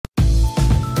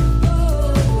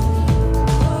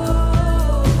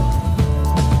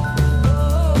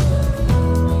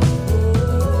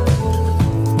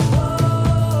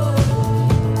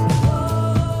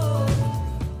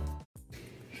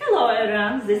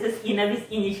this is Ina with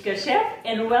Innichka Chef,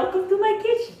 and welcome to my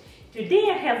kitchen. Today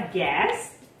I have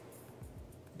guest,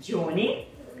 Johnny,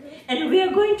 and we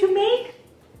are going to make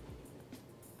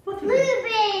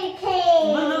blueberry cake.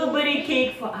 Blueberry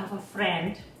cake for our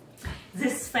friend.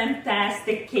 This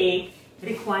fantastic cake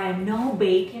requires no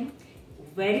baking,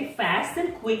 very fast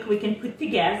and quick we can put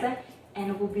together, and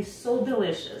it will be so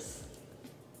delicious.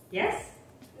 Yes?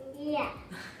 Yeah.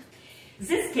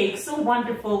 This cake, so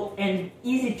wonderful and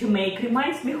easy to make,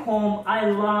 reminds me home. I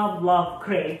love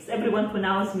crepes. Everyone who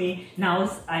knows me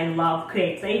knows I love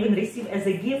crepes. I even received as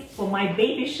a gift for my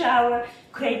baby shower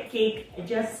crepe cake.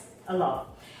 Just a love.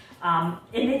 And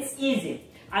it's easy.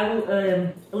 I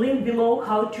will link below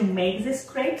how to make these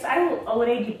crepes. I will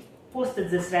already posted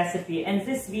this recipe, and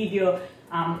this video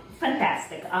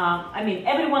fantastic. I mean,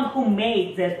 everyone who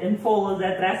made that and follow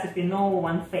that recipe, no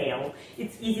one failed.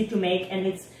 It's easy to make, and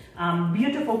it's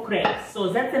beautiful crepes.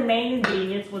 So that's the main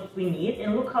ingredients what we need.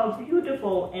 And look how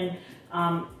beautiful and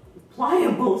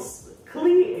pliable,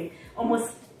 clear,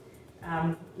 almost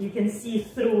you can see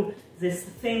through this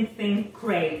thin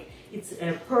crepe. It's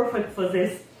perfect for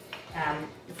this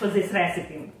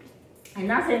recipe.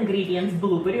 Another ingredients,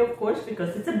 blueberry, of course,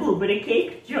 because it's a blueberry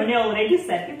cake. Johnny already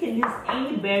said you can use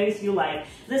any berries you like.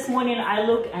 This morning I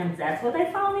looked, and that's what I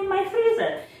found in my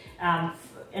freezer.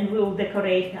 And we'll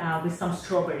decorate with some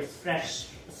strawberries, fresh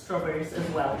strawberries as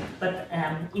well. But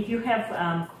if you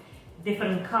have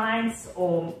different kinds,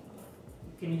 or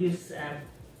you can use a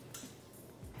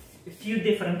few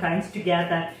different kinds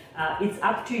together, it's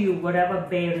up to you, whatever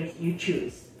berries you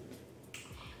choose.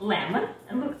 Lemon,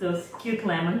 and look, those cute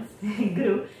lemons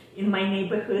grew in my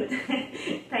neighborhood.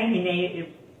 tiny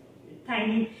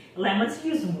lemons.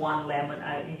 Use one lemon,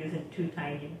 I'm using two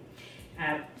tiny.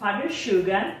 Powdered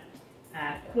sugar,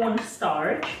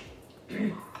 cornstarch.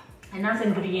 Another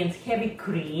ingredients, heavy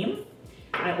cream.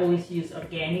 I always use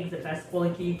organic, the best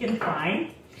quality you can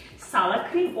find. Sour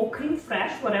cream or cream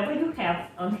fresh, whatever you have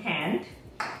on hand.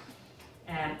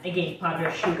 Again,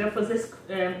 powdered sugar for this,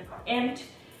 and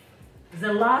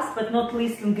the last but not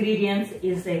least ingredients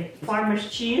is a farmer's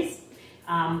cheese.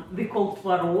 We call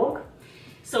tvarog.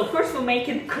 So first we're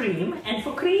making cream, and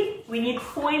for cream we need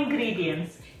 4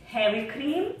 ingredients: heavy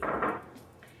cream,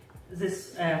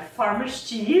 this farmer's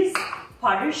cheese,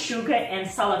 powdered sugar, and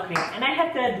sour cream. And I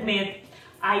have to admit,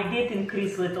 I did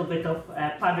increase a little bit of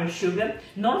powdered sugar.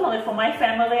 Normally for my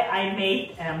family I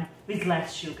made with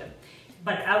less sugar.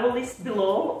 But I will list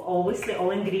below, obviously, all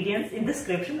ingredients in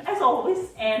description, as always,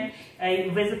 and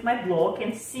visit my blog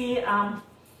and see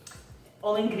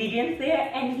all ingredients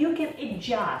there, and you can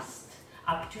adjust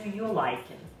up to your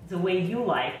liking, the way you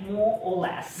like, more or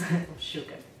less of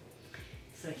sugar.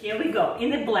 So here we go.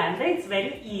 In the blender, it's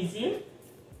very easy.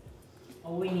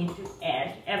 All we need to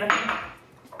add everything.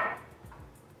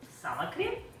 Sour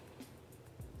cream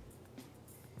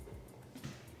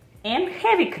and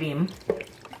heavy cream.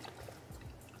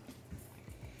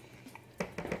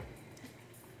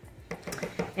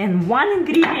 And one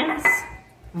ingredient,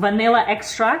 vanilla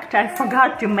extract, I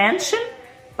forgot to mention,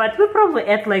 but we probably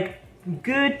add like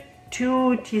good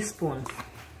 2 teaspoons.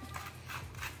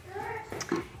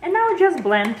 And now just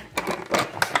blend.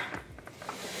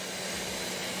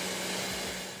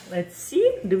 Let's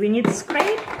see, do we need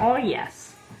scrape? Oh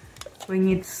yes, we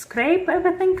need scrape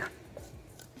everything.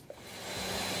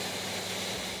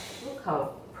 Look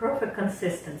how perfect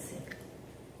consistency.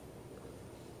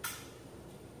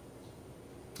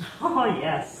 Oh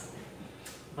yes,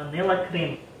 vanilla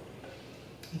cream,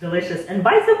 delicious. And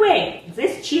by the way,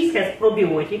 this cheese has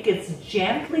probiotic. It's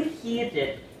gently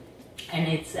heated, and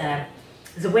it's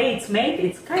the way it's made,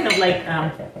 it's kind of like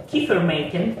kefir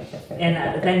making,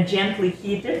 and then gently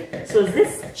heated. So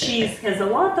this cheese has a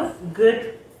lot of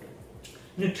good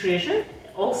nutrition,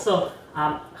 also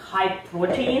high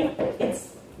protein.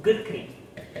 It's good cream.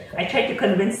 I tried to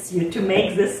convince you to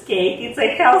make this cake. It's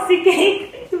a healthy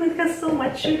cake. It has so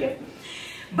much sugar.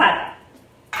 But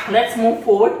let's move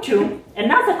forward to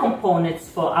another components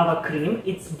for our cream.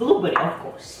 It's blueberry, of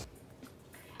course.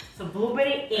 So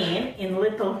blueberry in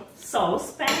little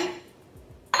saucepan,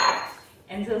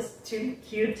 and those 2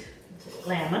 cute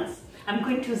lemons. I'm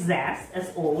going to zest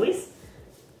as always.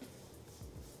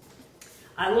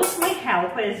 I lost my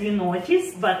helper, as you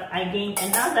noticed, but I gained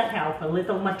another helper,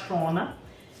 little Matrona,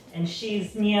 and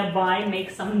she's nearby,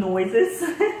 makes some noises.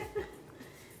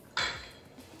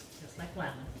 Just like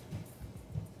lemon.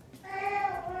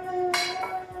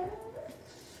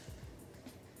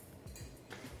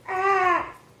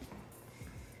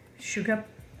 Sugar.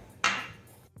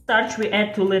 Starch we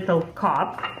add to little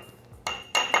cup.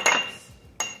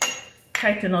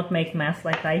 Try to not make mess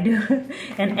like I do.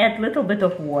 And add little bit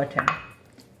of water.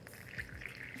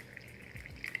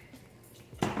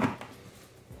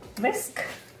 whisk.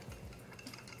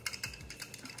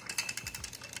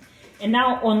 And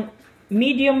now on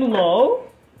medium-low,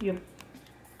 you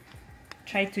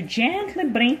try to gently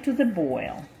bring to the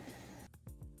boil.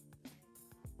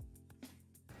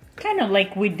 Kind of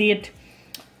like we did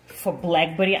for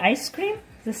blackberry ice cream,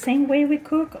 the same way we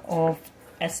cook, or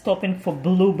as topping for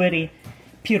blueberry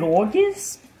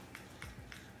pierogies.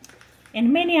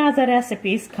 And many other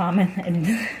recipes come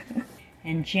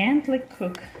and gently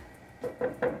cook.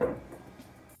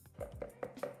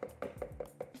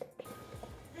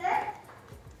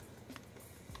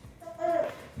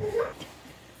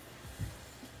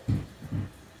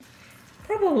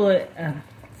 Probably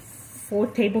 4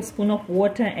 tablespoons of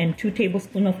water and 2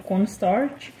 tablespoons of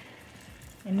cornstarch.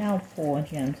 And now pour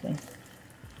gently.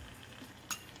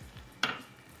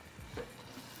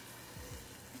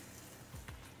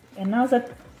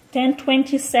 Another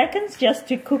 10-20 seconds just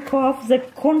to cook off the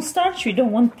cornstarch. We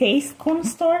don't want taste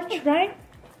cornstarch, right?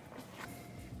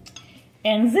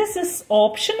 And this is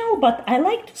optional, but I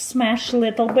like to smash a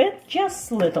little bit,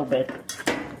 just a little bit.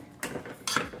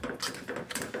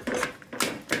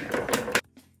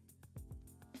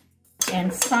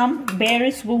 And some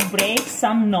berries will break,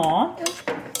 some not,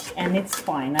 and it's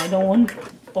fine. I don't want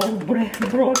all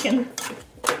broken.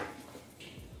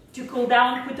 To cool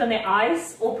down, put on the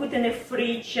ice or put in the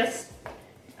fridge. Just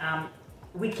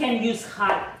we can use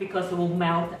hot because it will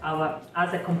melt our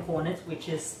other components, which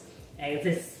is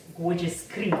this gorgeous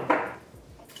cream.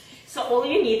 So all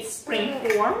you need is spring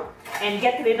form, and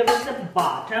get rid of the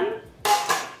bottom,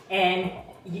 and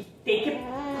you take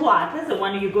a platter, the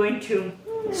one you're going to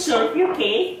serve your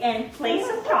cake, and place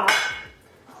on top,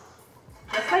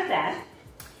 just like that.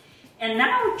 And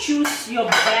now choose your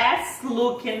best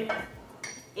looking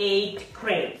 8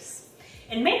 crepes,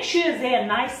 and make sure they are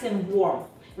nice and warm.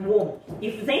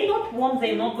 If they're not warm,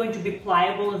 they're not going to be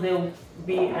pliable. They will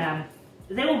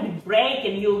break,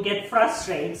 and you'll get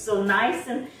frustrated. So nice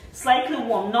and slightly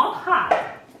warm, not hot,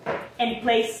 and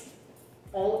place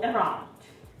all around.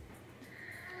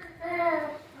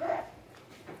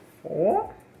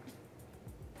 4,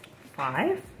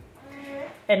 5,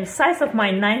 and size of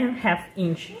my 9.5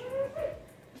 inch.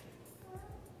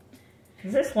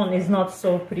 This one is not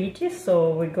so pretty, so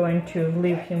we're going to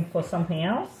leave him for something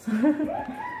else.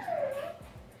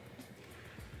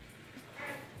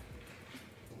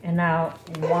 And now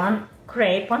 1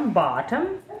 crepe on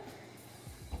bottom.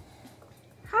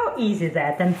 How easy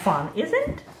that and fun, isn't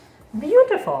it?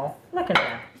 Beautiful. Look at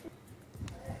that.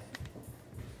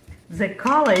 The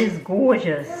color is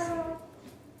gorgeous.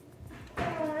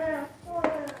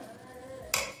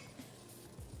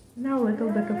 Now a little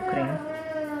bit of cream.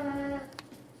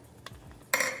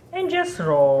 And just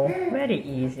roll, very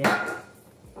easy.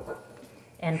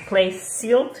 And place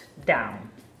sealed down.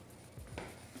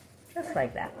 Just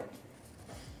like that.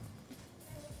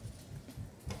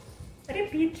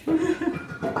 Repeat.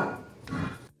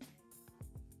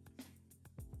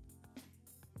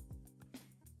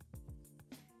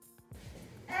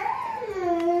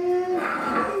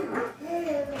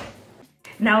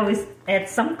 Now we add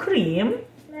some cream.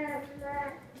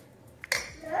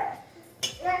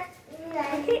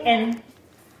 Okay, and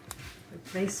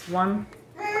place 1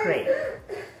 crepe.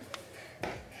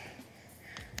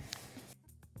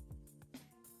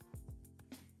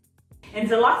 And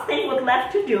the last thing we're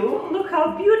left to do, look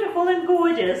how beautiful and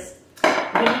gorgeous.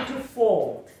 We need to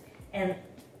fold. And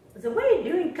the way you're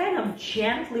doing, kind of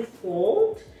gently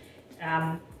fold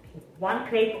 1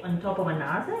 crepe on top of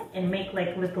another and make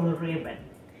like little ribbon.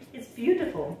 It's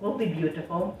beautiful, will be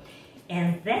beautiful.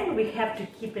 And then we have to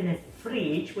keep in the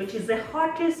fridge, which is the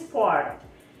hottest part,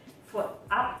 for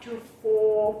up to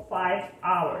 4-5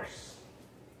 hours.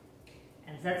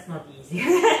 And that's not easy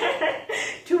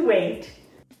to wait.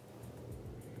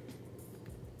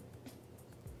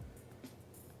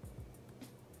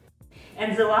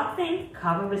 And the last thing,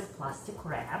 cover with plastic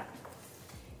wrap,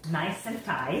 nice and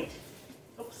tight.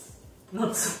 Oops,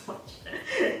 not so much.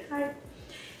 Tight.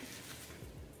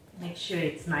 Make sure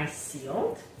it's nice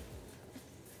sealed.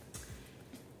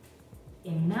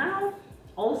 And now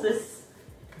all this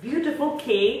beautiful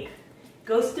cake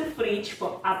goes to fridge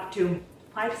for up to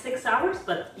 5-6 hours,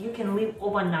 but you can leave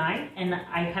overnight, and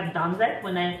I have done that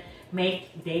when I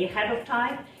make day ahead of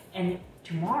time. And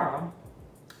tomorrow,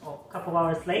 or a couple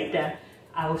hours later,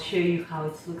 I will show you how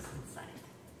it looks inside.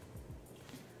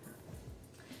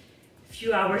 A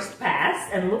few hours pass,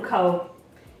 and look how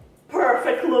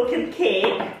perfect looking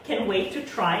cake. Can't wait to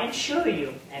try and show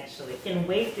you, actually. Can't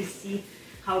wait to see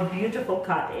how beautiful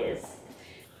cut is.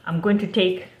 I'm going to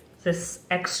take this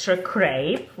extra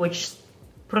crepe, which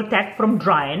protect from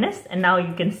dryness, and now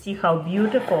you can see how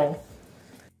beautiful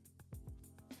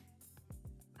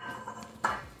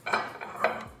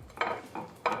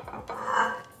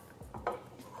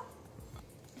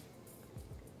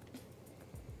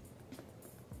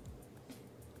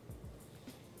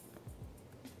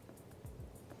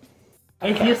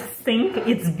If you think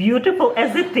it's beautiful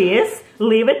as it is,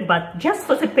 leave it, but just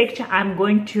for the picture, I'm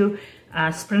going to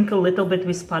sprinkle a little bit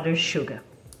with powdered sugar.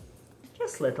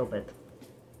 Just a little bit.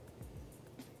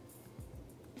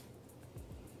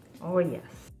 Oh yes.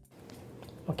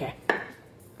 Okay.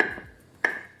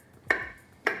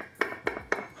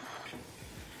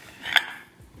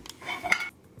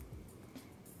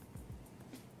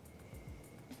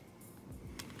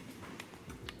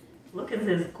 Look at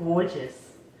this, gorgeous.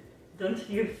 Don't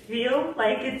you feel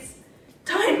like it's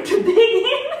time to dig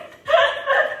in?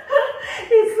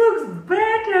 It looks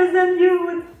better than you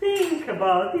would think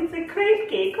about. It's a crepe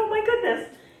cake. Oh my goodness.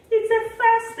 It's a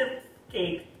festive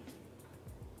cake.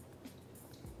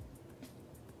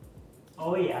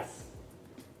 Oh yes.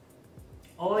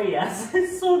 Oh yes.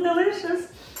 It's so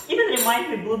delicious. Even reminds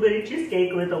me of blueberry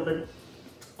cheesecake a little bit.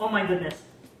 Oh my goodness.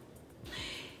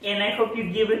 And I hope you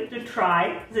give it to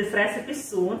try this recipe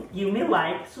soon. Give me a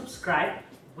like, subscribe,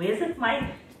 visit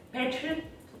my Patreon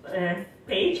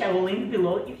page. I will link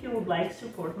below if you would like to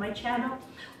support my channel.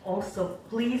 Also,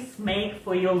 please make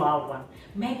for your loved one.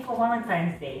 Make for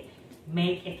Valentine's Day.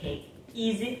 Make a cake.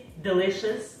 Easy,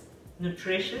 delicious,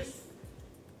 nutritious,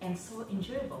 and so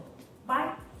enjoyable.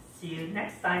 Bye. See you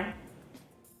next time.